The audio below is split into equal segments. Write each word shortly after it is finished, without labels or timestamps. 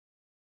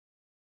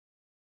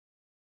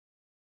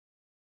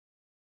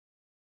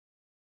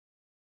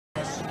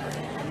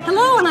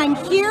Hello, and I'm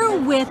here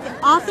with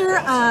the author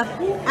of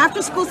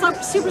After School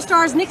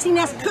Superstars, NIXIE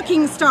NESS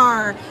Cooking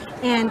Star,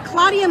 and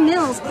Claudia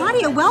Mills.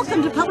 Claudia,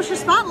 welcome to Publisher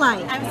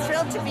Spotlight. I'm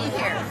thrilled to be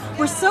here.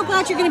 We're so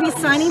glad you're going to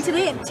be signing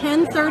today at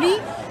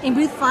 10:30 in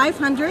booth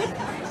 500.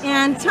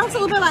 And tell us a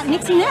little bit about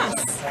NIXIE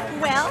NESS.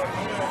 Well,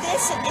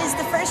 this is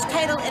the first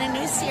title in a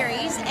new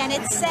series, and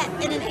it's set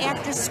in an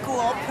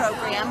after-school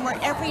program where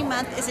every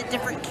month is a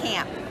different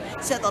camp.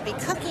 So there'll be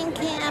cooking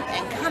camp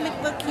and comic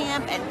book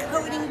camp and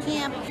coding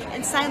camp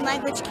and sign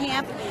language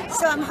camp.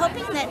 So I'm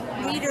hoping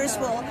that readers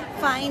will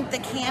find the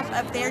camp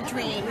of their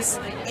dreams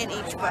in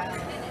each book.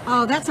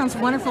 Oh, that sounds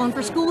wonderful. And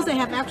for schools that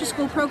have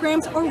after-school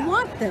programs or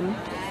want them,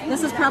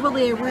 this is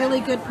probably a really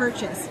good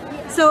purchase.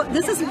 So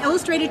this is an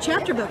illustrated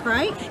chapter book,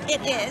 right?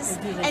 It is,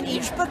 and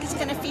each book is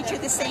going to feature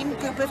the same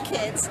group of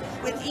kids,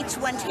 with each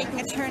one taking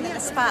a turn in the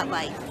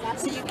spotlight.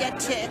 So you get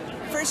to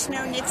first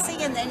know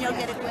Nixie, and then you'll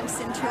get a glimpse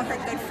into her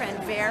good friend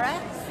Vera,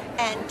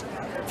 and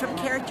from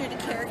character to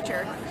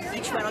character,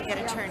 each one will get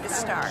a turn to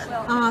star.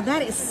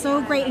 That is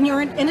so great. And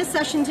you're in a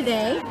session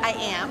today. I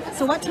am.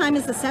 So what time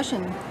is the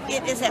session?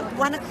 It is at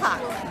 1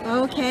 o'clock.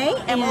 Okay.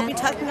 And we'll be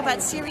talking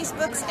about series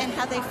books and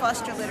how they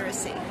foster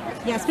literacy.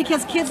 Yes,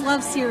 because kids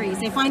love series.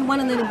 They find one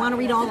and then they want to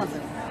read all of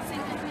them.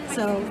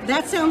 So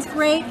that sounds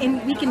great.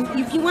 And we can,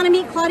 if you want to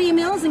meet Claudia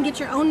Mills and get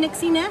your own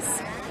NIXIE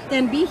NESS,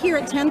 then be here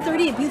at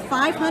 10:30 at booth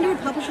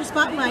 500, Publisher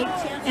Spotlight.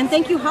 And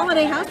thank you,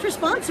 Holiday House, for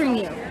sponsoring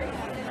you.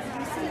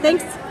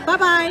 Thanks.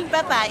 Bye-bye.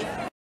 Bye-bye.